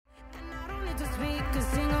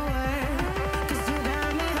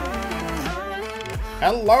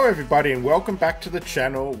Hello everybody and welcome back to the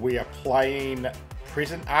channel. We are playing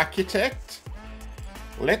Prison Architect.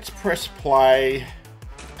 Let's press play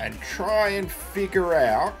and try and figure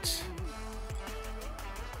out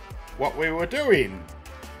what we were doing.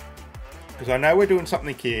 Because I know we're doing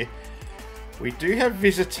something here. We do have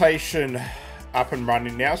visitation up and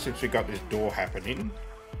running now since we got this door happening.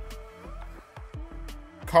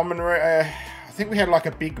 I think we had like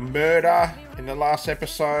a big murder in the last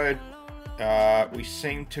episode. We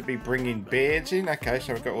seem to be bringing beds in. Okay,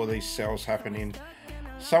 so we've got all these cells happening.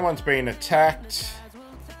 Someone's being attacked.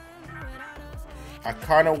 I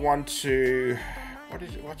kind of want to... What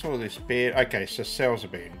is it? What's all this bed? Okay, so cells are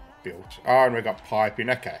being built. Oh, and we've got piping.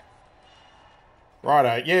 Okay.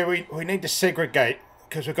 Righto. Yeah, we need to segregate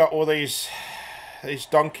because we've got all these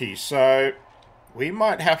donkeys. So we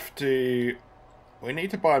might have to... We need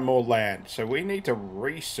to buy more land. So we need to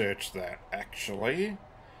research that, actually.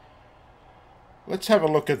 Let's have a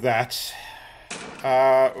look at that.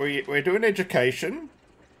 We're doing education.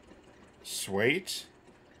 Sweet.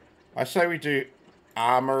 I say we do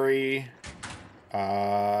armory.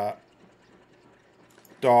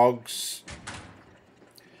 Dogs.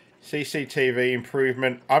 CCTV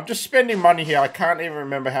improvement. I'm just spending money here. I can't even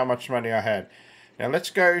remember how much money I had. Now let's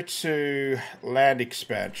go to land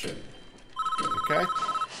expansion. Okay.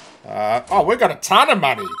 Oh, we've got a ton of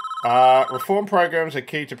money. Reform programs are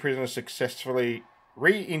key to prisoners successfully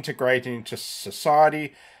reintegrating into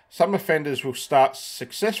society. Some offenders will start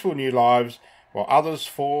successful new lives, while others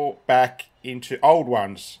fall back into old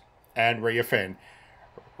ones and reoffend.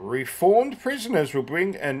 Reformed prisoners will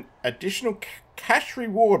bring an additional cash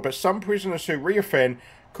reward, but some prisoners who reoffend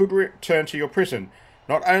could return to your prison.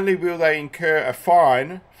 Not only will they incur a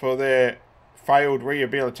fine for their failed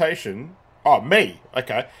rehabilitation... Oh, me.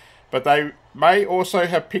 Okay. But they may also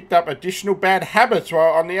have picked up additional bad habits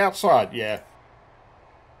while on the outside. Yeah.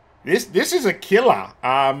 This is a killer.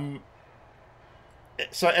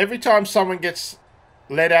 So every time someone gets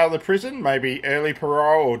let out of the prison, maybe early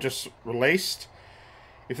parole or just released,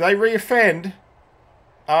 if they reoffend,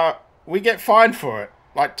 we get fined for it.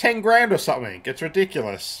 Like 10 grand or something. It's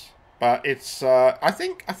ridiculous. But it's I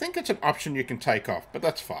think it's an option you can take off, but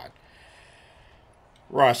that's fine.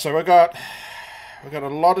 Right, so we've got a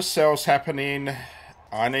lot of cells happening.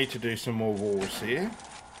 I need to do some more walls here.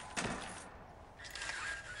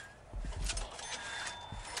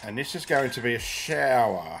 And this is going to be a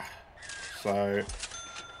shower. So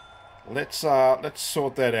let's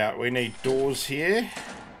sort that out. We need doors here.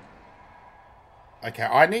 Okay,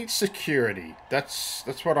 I need security. That's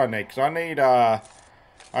what I need, because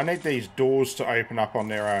I need these doors to open up on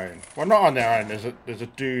their own. Well, not on their own. There's a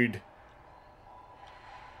dude.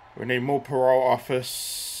 We need more parole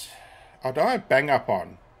office. Oh, do I bang up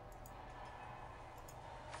on?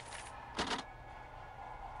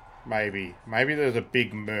 Maybe. Maybe there's a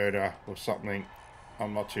big murder or something.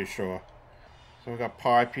 I'm not too sure. So we've got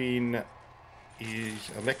piping.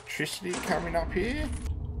 Is electricity coming up here?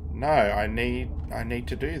 No, I need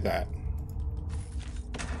to do that.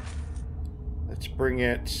 Let's bring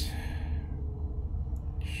it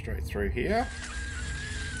straight through here.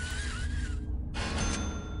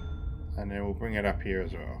 And then we'll bring it up here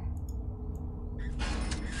as well.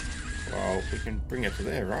 Well, we can bring it to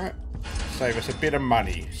there, right? Save us a bit of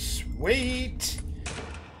money. Sweet!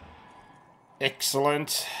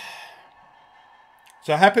 Excellent.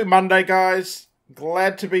 So happy Monday, guys.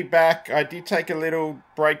 Glad to be back. I did take a little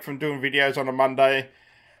break from doing videos on a Monday.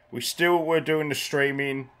 We still were doing the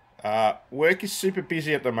streaming. Work is super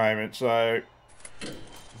busy at the moment, so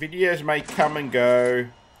videos may come and go.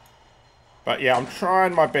 But yeah, I'm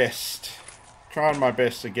trying my best. Trying my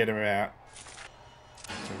best to get them out.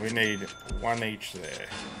 So we need one each there.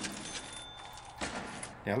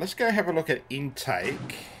 Now let's go have a look at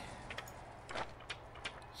intake.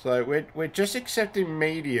 So we're just accepting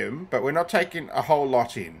medium, but we're not taking a whole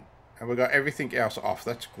lot in. And we've got everything else off.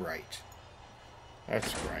 That's great.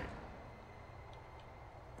 That's great.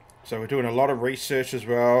 So we're doing a lot of research as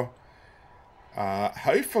well.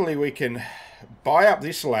 Hopefully we can buy up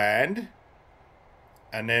this land.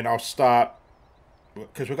 And then I'll start,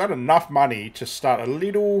 because we've got enough money to start a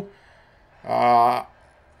little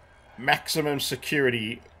maximum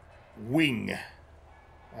security wing.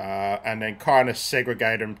 And then kind of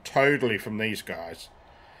segregate them totally from these guys.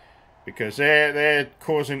 Because they're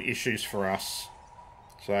causing issues for us.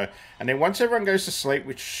 So, and then once everyone goes to sleep,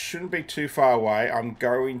 which shouldn't be too far away, I'm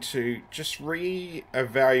going to just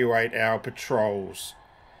re-evaluate our patrols.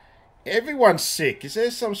 Everyone's sick. Is there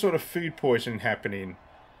some sort of food poisoning happening?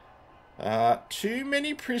 Too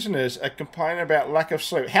many prisoners are complaining about lack of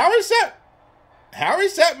sleep. How is that? How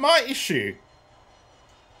is that my issue?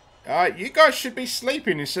 You guys should be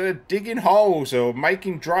sleeping instead of digging holes or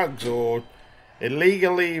making drugs or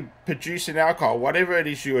illegally producing alcohol. Whatever it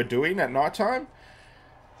is you are doing at night time.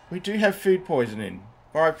 We do have food poisoning.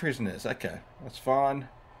 5 prisoners. Okay, that's fine.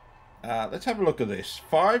 Let's have a look at this.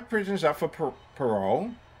 5 prisoners up for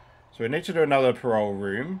parole. So we need to do another parole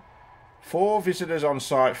room. 4 visitors on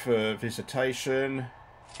site for visitation.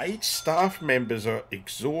 8 staff members are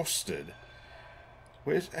exhausted.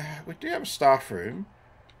 We do have a staff room.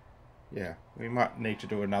 Yeah, we might need to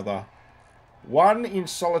do another. 1 in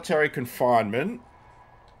solitary confinement.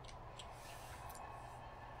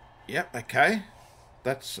 Yep, okay.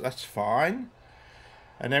 That's fine.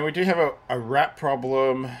 And then we do have a rat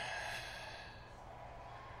problem.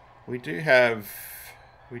 We do have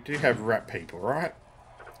rat people, right?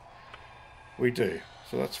 We do.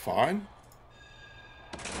 So that's fine.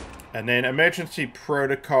 And then emergency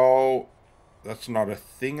protocol. That's not a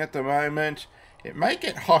thing at the moment. It may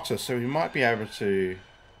get hotter, so we might be able to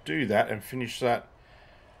do that and finish that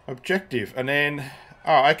objective. And then,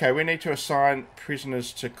 oh, okay, we need to assign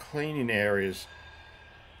prisoners to cleaning areas.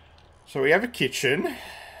 So we have a kitchen.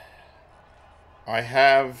 I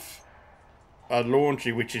have a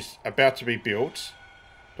laundry, which is about to be built.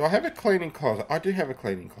 Do I have a cleaning closet? I do have a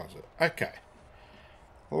cleaning closet. Okay.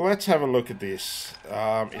 Well, let's have a look at this.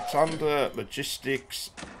 It's under logistics,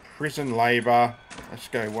 prison labor. Let's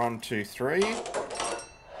go 1, 2, 3.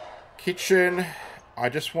 Kitchen. I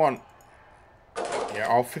just want... Yeah,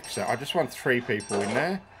 I'll fix that. I just want 3 people in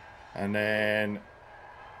there. And then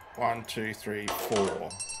 1, 2, 3, 4.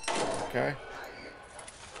 Okay.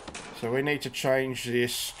 So we need to change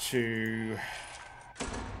this to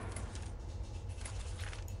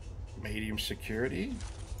medium security.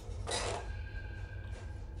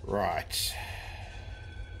 Right.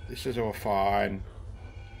 This is all fine.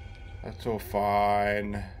 That's all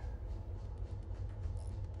fine.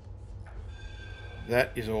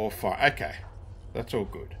 That is all fine. Okay. That's all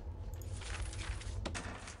good.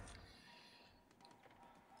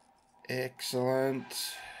 Excellent.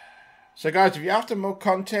 So guys, if you're after more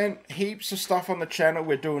content, heaps of stuff on the channel.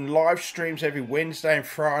 We're doing live streams every Wednesday and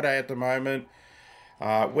Friday at the moment.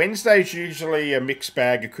 Wednesday's usually a mixed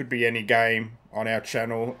bag. It could be any game on our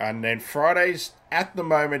channel. And then Fridays, at the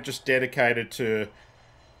moment, just dedicated to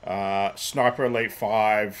Sniper Elite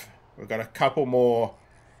 5. We've got a couple more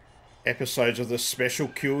episodes of the special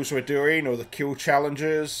kills we're doing, or the kill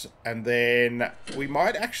challenges. And then we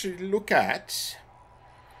might actually look at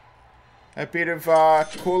a bit of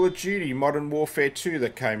Call of Duty Modern Warfare 2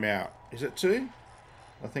 that came out. Is it 2?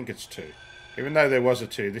 I think it's 2. Even though there was a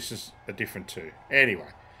 2, this is a different 2. Anyway.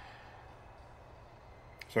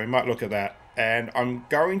 So we might look at that. And I'm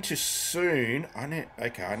going to soon... I need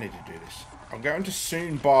to do this. I'm going to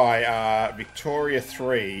soon buy Victoria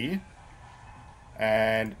 3.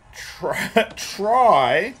 And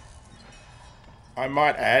try... I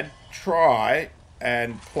might add, try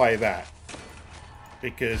and play that.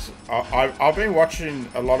 Because I've been watching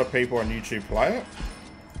a lot of people on YouTube play it.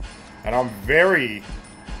 And I'm very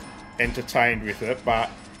entertained with it. But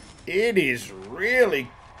it is really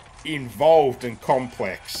involved and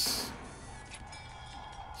complex.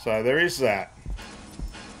 So there is that.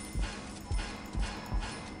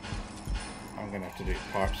 I'm going to have to do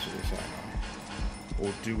pipes for this, aren't I?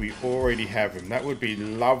 Or do we already have them? That would be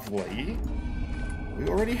lovely. We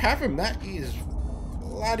already have them. That is...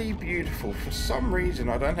 bloody beautiful. For some reason,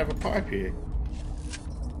 I don't have a pipe here.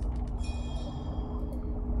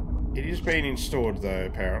 It is being installed, though,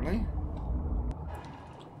 apparently.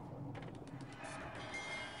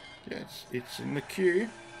 Yes, it's in the queue.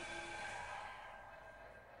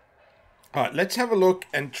 Alright, let's have a look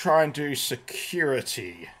and try and do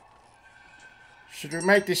security. Should we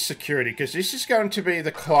make this security? Because this is going to be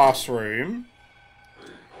the classroom.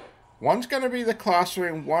 One's going to be the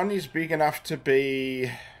classroom. One is big enough to be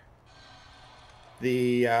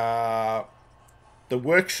the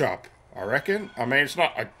workshop, I reckon. I mean, it's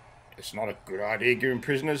not a good idea giving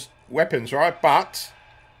prisoners weapons, right? But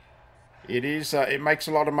it is. It makes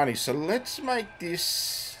a lot of money. So let's make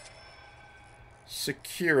this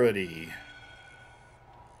security.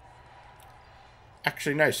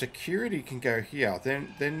 Actually, no. Security can go here.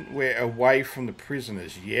 Then we're away from the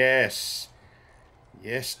prisoners. Yes.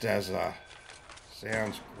 Yes, Dazza.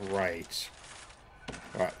 Sounds great.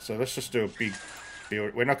 Alright, so let's just do a big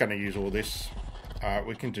build. We're not going to use all this.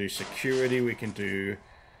 We can do security. We can do...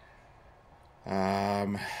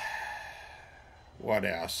 what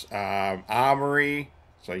else? Armory.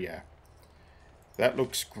 So, yeah. That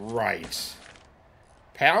looks great.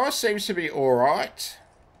 Power seems to be alright.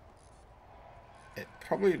 It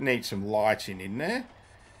probably needs some lighting in there.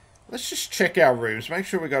 Let's just check our rooms. Make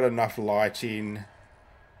sure we got enough lighting.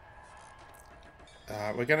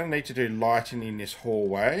 We're going to need to do lighting in this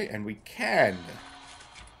hallway, and we can.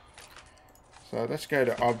 So let's go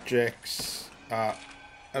to objects. Are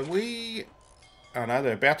we... Oh no,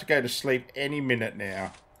 they're about to go to sleep any minute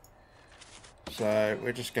now. So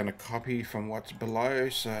we're just going to copy from what's below.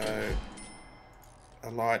 So a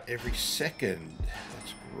light every second.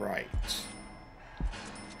 That's great.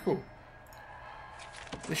 Cool.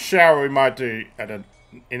 This shower we might do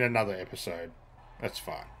in another episode. That's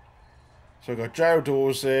fine. So we've got jail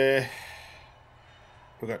doors there.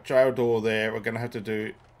 We've got jail door there. We're going to have to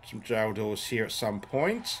do some jail doors here at some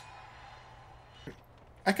point.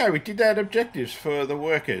 Okay, we did add objectives for the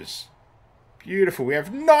workers. Beautiful. We have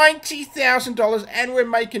 $90,000 and we're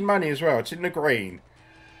making money as well. It's in the green.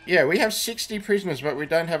 Yeah, we have 60 prisoners, but we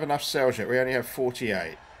don't have enough cells yet. We only have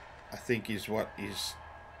 48, I think is what is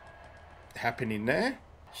happening there.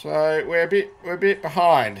 So we're a bit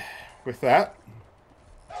behind with that.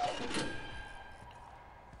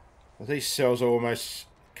 Well, these cells are almost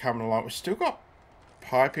coming along. We've still got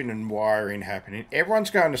piping and wiring happening. Everyone's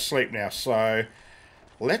going to sleep now, so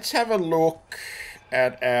let's have a look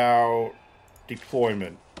at our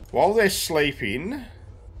deployment. While they're sleeping,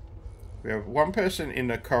 we have one person in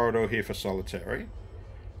the corridor here for solitary,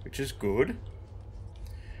 which is good.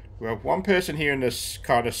 We have one person here in this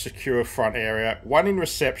kind of secure front area, one in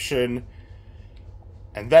reception,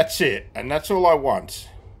 and that's it. And that's all I want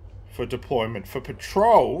for deployment. For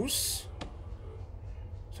patrols,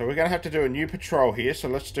 so we're going to have to do a new patrol here, so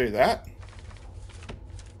let's do that.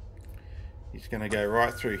 He's going to go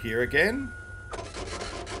right through here again.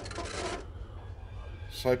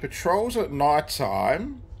 So patrols at night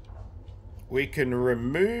time, we can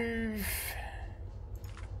remove...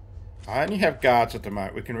 I only have guards at the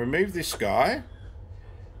moment. We can remove this guy.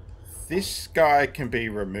 This guy can be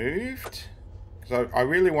removed. Because I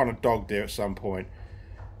really want a dog there at some point.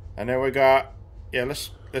 And then we got... Yeah,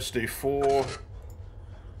 let's do 4,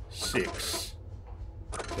 6.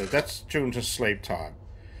 So that's children's sleep time.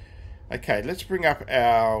 Okay, let's bring up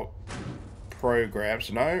our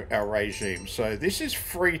programs. No, our regime. So this is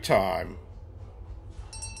free time.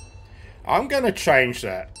 I'm going to change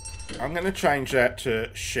that. I'm going to change that to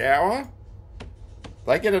shower.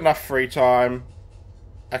 They get enough free time.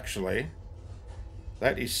 Actually,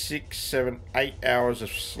 that is 6, 7, 8 hours of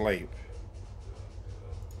sleep.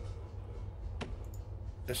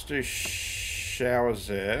 Let's do showers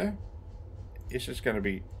there. This is going to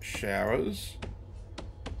be showers.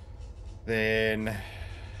 Then,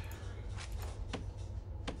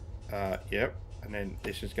 yep. And then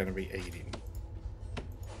this is going to be eating.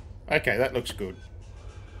 Okay, that looks good.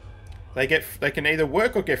 They can either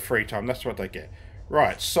work or get free time. That's what they get.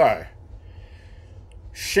 Right, so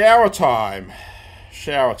shower time.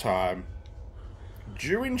 Shower time.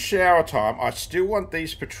 During shower time, I still want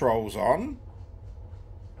these patrols on.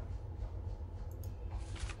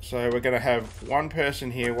 So we're going to have one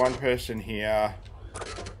person here, one person here.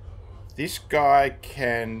 This guy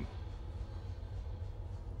can...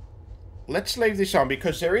 Let's leave this on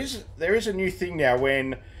because there is a new thing now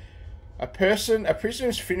when a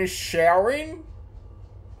prisoner's finished showering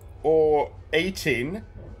or eating,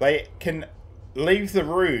 they can leave the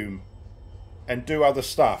room and do other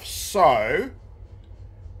stuff. So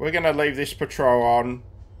we're going to leave this patrol on.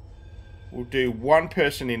 We'll do one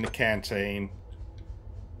person in the canteen.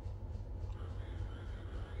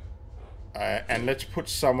 And let's put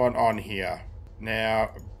someone on here.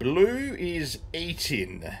 Now, blue is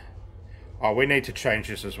eating. Oh, we need to change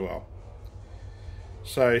this as well.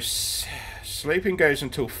 So, sleeping goes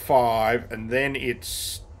until 5, and then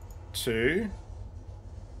it's 2.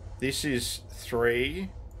 This is 3.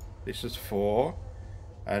 This is 4.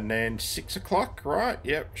 And then 6 o'clock, right?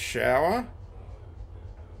 Yep, shower.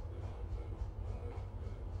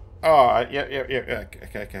 Oh, yep.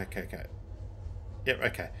 Okay. Yep,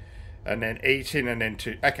 okay. And then eating, and then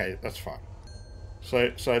 2. Okay, that's fine.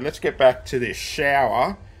 So let's get back to this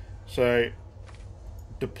shower. So,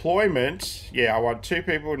 deployment. Yeah, I want 2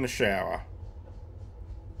 people in the shower.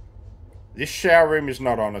 This shower room is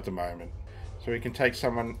not on at the moment. So we can take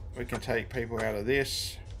people out of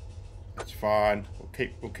this. That's fine.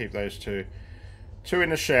 We'll keep those 2. 2 in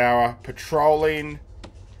the shower. Patrolling.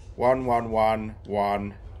 1, 1, 1,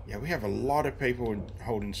 1. Yeah, we have a lot of people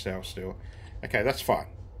holding cells still. Okay, that's fine.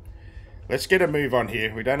 Let's get a move on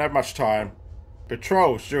here. We don't have much time.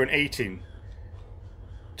 Patrols during eating.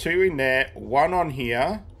 2 in there. 1 on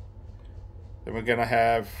here. Then we're going to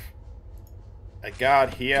have a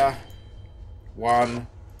guard here. 1.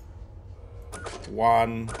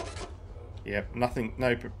 1. Yep, nothing.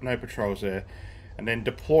 No patrols there. And then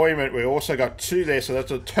deployment, we also got 2 there, so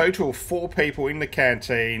that's a total of 4 people in the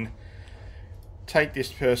canteen. Take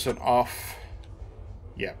this person off.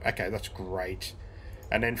 Yeah, okay, that's great.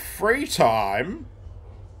 And then free time,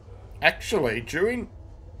 actually, during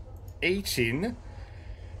eating,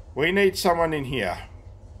 we need someone in here.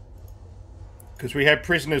 Because we have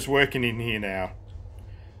prisoners working in here now.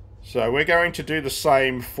 So we're going to do the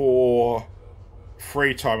same for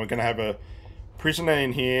free time. We're going to have a prisoner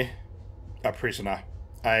in here. A prisoner.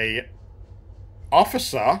 A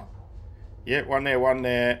officer. Yeah, one there, one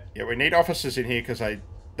there. Yeah, we need officers in here because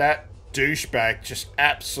that douchebag just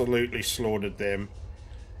absolutely slaughtered them.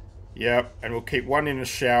 Yep, and we'll keep one in the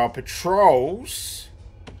shower. Patrols,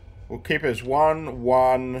 we'll keep as 1,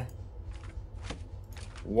 1,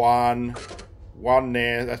 1, 1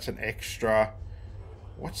 there. That's an extra.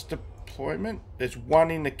 What's deployment? There's 1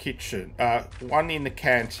 in the kitchen. 1 in the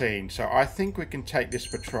canteen. So I think we can take this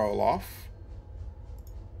patrol off.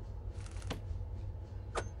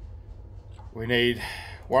 We need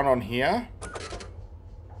 1 on here.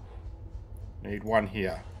 Need 1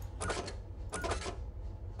 here.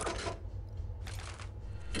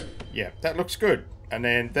 Yeah, that looks good. And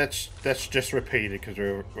then that's just repeated because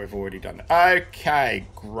we've already done it. Okay,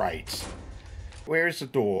 great. Where is the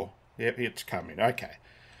door? Yep, it's coming. Okay.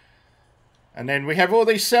 And then we have all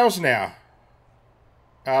these cells now.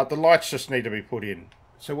 The lights just need to be put in.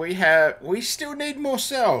 So we still need more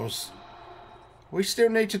cells. We still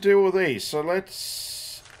need to do all these. So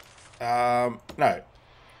let's... no.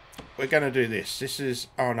 We're going to do this. This is...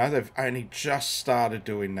 Oh no, they've only just started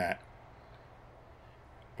doing that.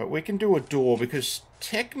 But we can do a door because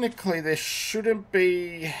technically there shouldn't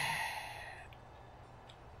be...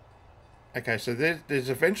 Okay, so there's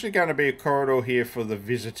eventually going to be a corridor here for the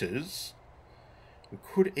visitors. We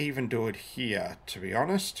could even do it here, to be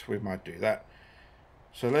honest. We might do that.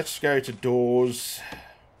 So let's go to doors...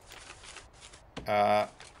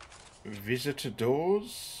 visitor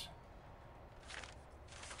doors.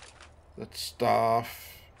 Let's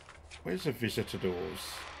staff. Where's the visitor doors?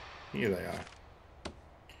 Here they are.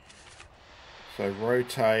 So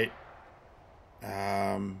rotate.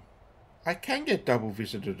 I can get double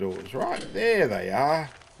visitor doors, right? There they are.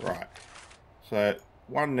 Right. So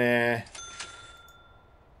 1 there.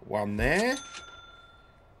 1 there.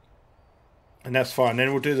 And that's fine.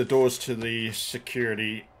 Then we'll do the doors to the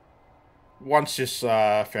security once this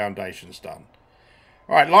foundation's done.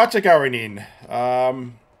 Alright, lights are going in.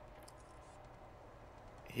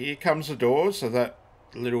 Here comes the doors, so that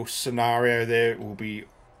little scenario there will be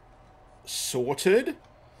sorted.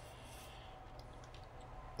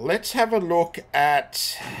 Let's have a look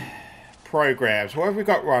at programs. What have we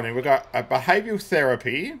got running? We've got a behavioral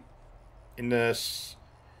therapy in this.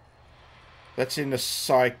 That's in the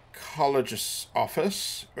psychologist's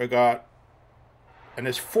office. We've got... And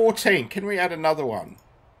there's 14. Can we add another one?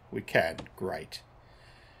 We can. Great.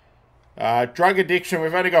 Drug addiction.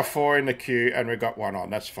 We've only got 4 in the queue and we've got 1 on.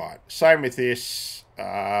 That's fine. Same with this.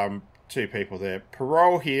 2 people there.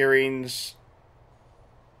 Parole hearings.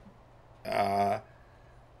 8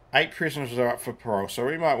 prisoners are up for parole. So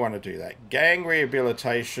we might want to do that. Gang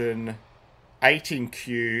rehabilitation. 8 in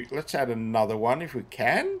queue. Let's add another one if we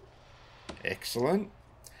can. Excellent.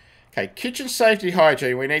 Okay. Kitchen safety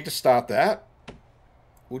hygiene. We need to start that.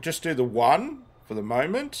 We'll just do the 1 for the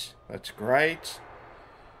moment. That's great.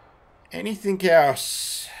 Anything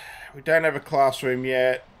else? We don't have a classroom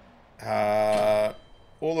yet.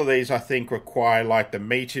 All of these, I think, require, like, the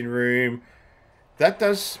meeting room. That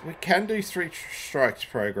does... We can do 3 strikes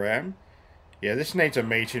program. Yeah, this needs a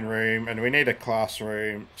meeting room, and we need a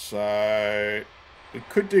classroom. So, we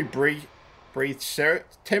could do breathe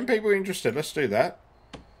 10 people interested. Let's do that.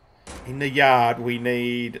 In the yard, we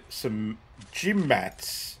need some... gym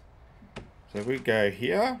mats. So we go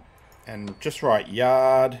here and just write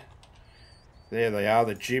yard. There they are,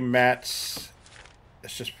 the gym mats.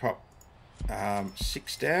 Let's just pop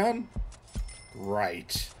 6 down.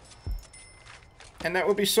 Great. And that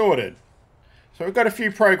will be sorted. So we've got a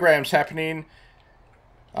few programs happening.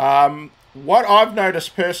 What I've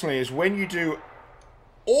noticed personally is when you do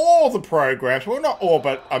all the programs, well, not all,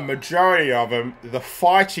 but a majority of them, the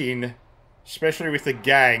fighting, especially with the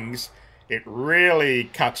gangs, it really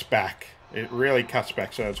cuts back. It really cuts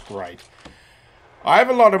back, so it's great. I have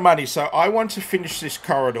a lot of money, so I want to finish this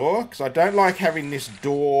corridor, because I don't like having this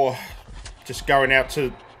door just going out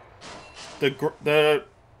to the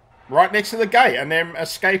right next to the gate, and then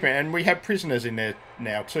escaping. And we have prisoners in there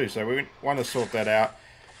now, too, so we want to sort that out.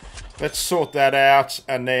 Let's sort that out,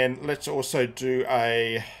 and then let's also do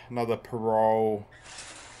another parole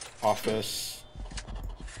office,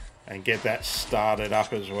 and get that started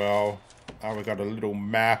up as well. Oh, we got a little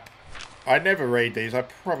map. I never read these. I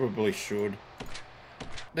probably should.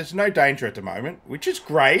 There's no danger at the moment, which is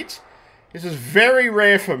great. This is very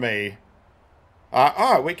rare for me.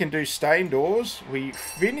 Oh, we can do stain doors. We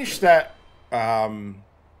finished that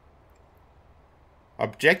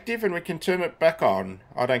objective and we can turn it back on.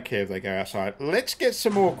 I don't care if they go outside. Let's get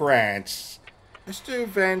some more grants. Let's do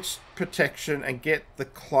advanced protection and get the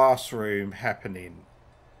classroom happening.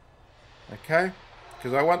 Okay?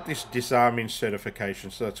 Because I want this disarming certification,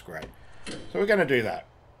 so that's great. So we're going to do that.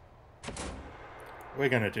 We're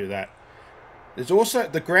going to do that. There's also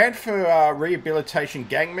the grant for rehabilitation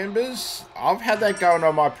gang members. I've had that going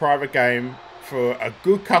on my private game for a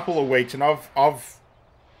good couple of weeks, and I've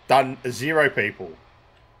done 0 people.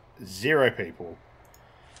 0 people.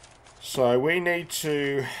 So we need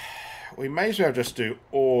to... We may as well just do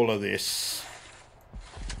all of this.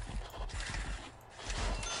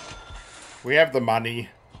 We have the money.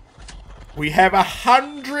 We have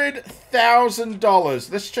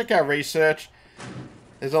 $100,000. Let's check our research.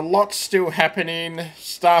 There's a lot still happening.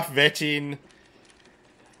 Staff vetting.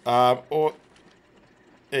 Dogs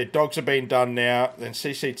are being done now. Then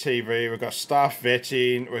CCTV. We've got staff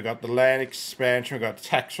vetting. We've got the land expansion. We've got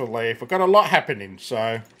tax relief. We've got a lot happening.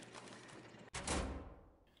 So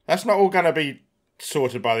that's not all going to be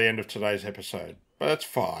sorted by the end of today's episode. But that's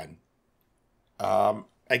fine.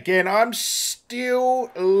 Again, I'm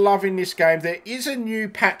still loving this game. There is a new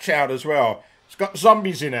patch out as well. It's got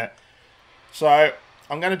zombies in it. So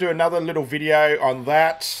I'm going to do another little video on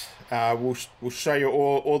that. We'll show you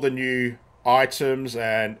all the new items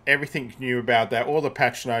and everything new about that. All the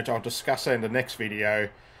patch notes. I'll discuss that in the next video.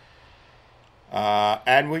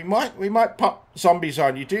 And we might pop zombies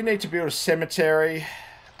on. You do need to build a cemetery.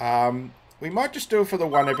 We might just do it for the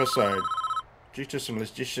 1 episode. Due to some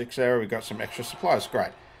logistics error, we got some extra supplies.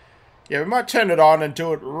 Great. Yeah, we might turn it on and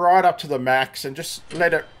do it right up to the max and just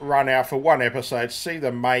let it run out for 1 episode, see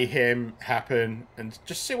the mayhem happen, and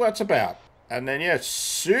just see what it's about. And then, yeah, it's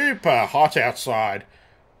super hot outside.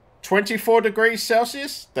 24 degrees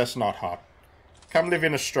Celsius? That's not hot. Come live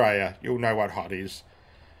in Australia. You'll know what hot is.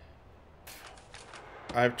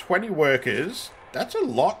 I have 20 workers. That's a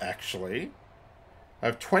lot, actually. I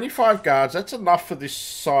have 25 guards. That's enough for this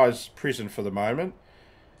size prison for the moment.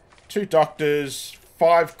 2 doctors,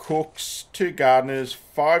 5 cooks, 2 gardeners,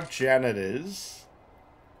 5 janitors.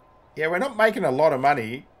 Yeah, we're not making a lot of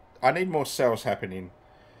money. I need more sales happening.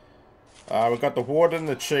 We've got the warden,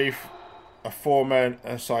 the chief, a foreman,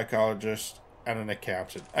 a psychologist, and an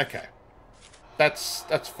accountant. Okay. That's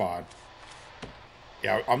fine.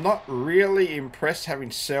 Yeah, I'm not really impressed having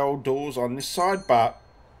cell doors on this side, but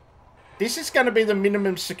this is going to be the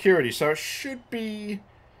minimum security, so it should be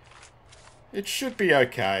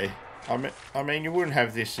okay. I mean, you wouldn't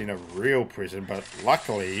have this in a real prison, but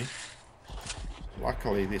luckily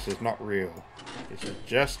this is not real. This is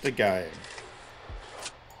just a game.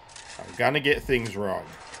 I'm going to get things wrong.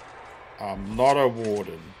 I'm not a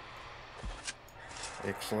warden.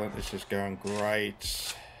 Excellent. This is going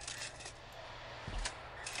great.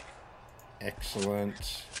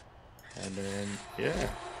 Excellent. And then, yeah.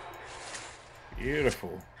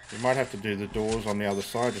 Beautiful. We might have to do the doors on the other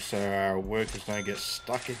side just so our workers don't get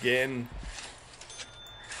stuck again.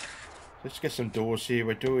 Let's get some doors here.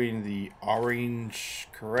 We're doing the orange,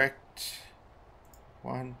 correct?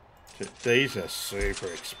 1, 2. These are super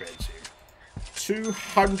expensive.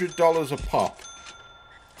 $200 a pop.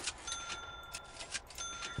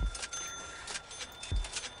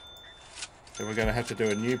 Then we're going to have to do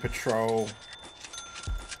a new patrol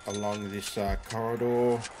along this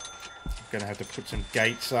corridor. Going to have to put some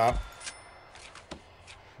gates up.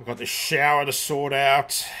 We've got the shower to sort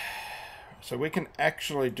out. So we can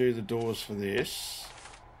actually do the doors for this.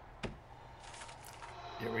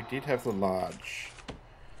 Yeah, we did have the large.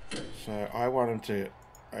 So I want them to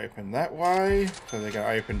open that way. So they're going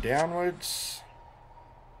to open downwards.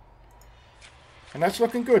 And that's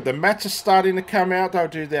looking good. The mats are starting to come out. They'll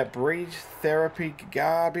do that breathe therapy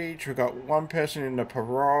garbage. We've got 1 person in the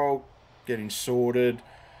parole getting sorted.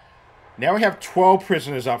 Now we have 12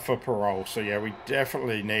 prisoners up for parole. So yeah, we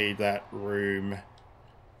definitely need that room.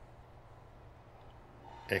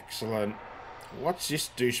 Excellent. What's this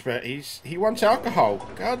douchebag? He wants alcohol.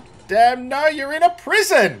 God damn, no, you're in a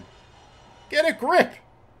prison! Get a grip!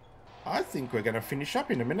 I think we're going to finish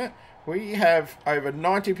up in a minute. We have over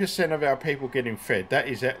 90% of our people getting fed. That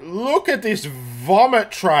is it. Look at this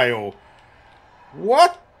vomit trail.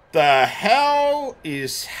 What the hell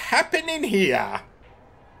is happening here?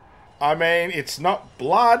 I mean, it's not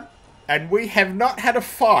blood, and we have not had a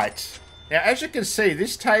fight. Now, as you can see,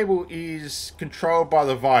 this table is controlled by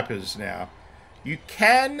the Vipers now. You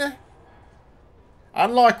can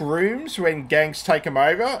Unlike rooms, when gangs take them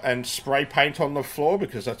over and spray paint on the floor,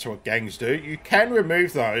 because that's what gangs do, you can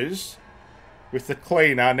remove those with the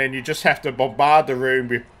cleaner, and then you just have to bombard the room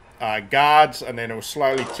with guards, and then it will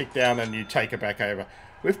slowly tick down and you take it back over.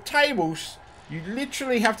 With tables, you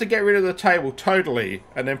literally have to get rid of the table totally,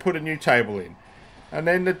 and then put a new table in. And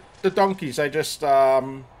then the donkeys, they just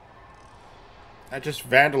vandalize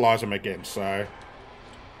them again, so...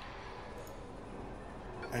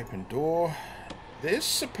 Open door.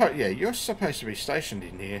 Yeah, you're supposed to be stationed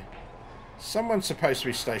in here. Someone's supposed to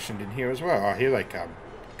be stationed in here as well. Oh, here they come.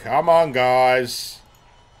 Come on, guys.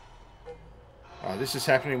 Oh, this is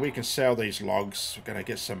happening. We can sell these logs. We're going to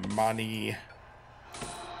get some money.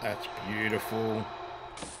 That's beautiful.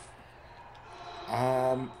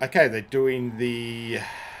 Okay, they're doing the...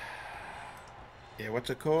 Yeah,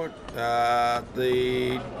 what's it called?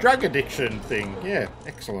 The drug addiction thing. Yeah,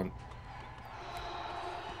 excellent.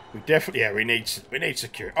 We definitely, yeah, we need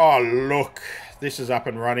security. Oh, look, this is up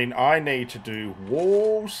and running. I need to do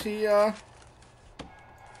walls here.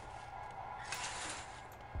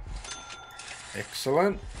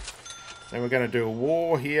 Excellent. Then we're going to do a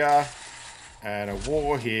wall here and a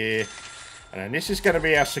wall here. And then this is going to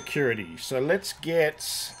be our security. So let's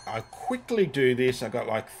get, I'll quickly do this. I've got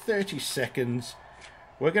like 30 seconds.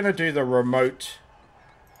 We're going to do the remote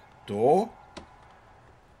door.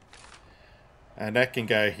 And that can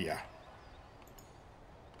go here.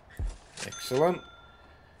 Excellent.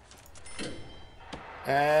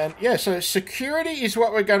 And yeah, so security is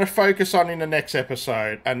what we're going to focus on in the next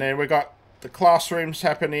episode. And then we got the classrooms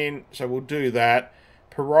happening, so we'll do that.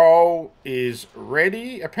 Parole is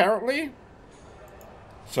ready, apparently.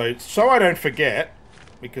 So I don't forget,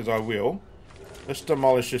 because I will, let's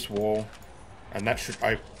demolish this wall. And that should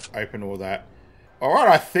open all that. Alright,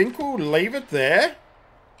 I think we'll leave it there.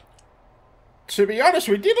 To be honest,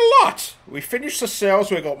 we did a lot. We finished the cells.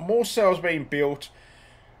 We've got more cells being built.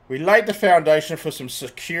 We laid the foundation for some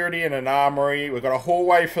security and an armory. We've got a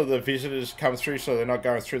hallway for the visitors to come through so they're not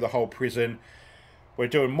going through the whole prison. We're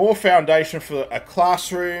doing more foundation for a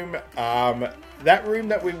classroom. That room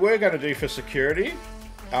that we were going to do for security,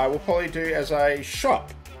 we'll probably do as a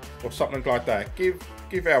shop or something like that.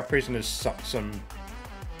 Give our prisoners some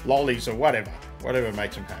lollies or whatever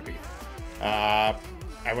makes them happy.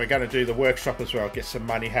 And we're going to do the workshop as well, get some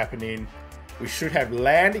money happening. We should have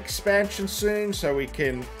land expansion soon, so we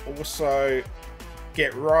can also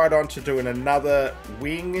get right on to doing another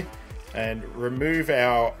wing and remove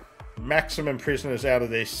our maximum prisoners out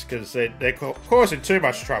of this, because they're causing too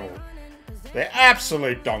much trouble. They're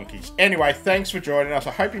absolute donkeys. Anyway, thanks for joining us.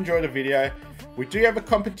 I hope you enjoyed the video. We do have a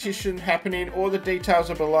competition happening. All the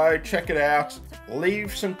details are below. Check it out.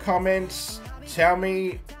 Leave some comments. Tell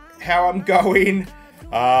me how I'm going.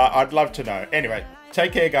 I'd love to know. Anyway,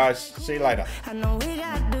 take care, guys. See you later.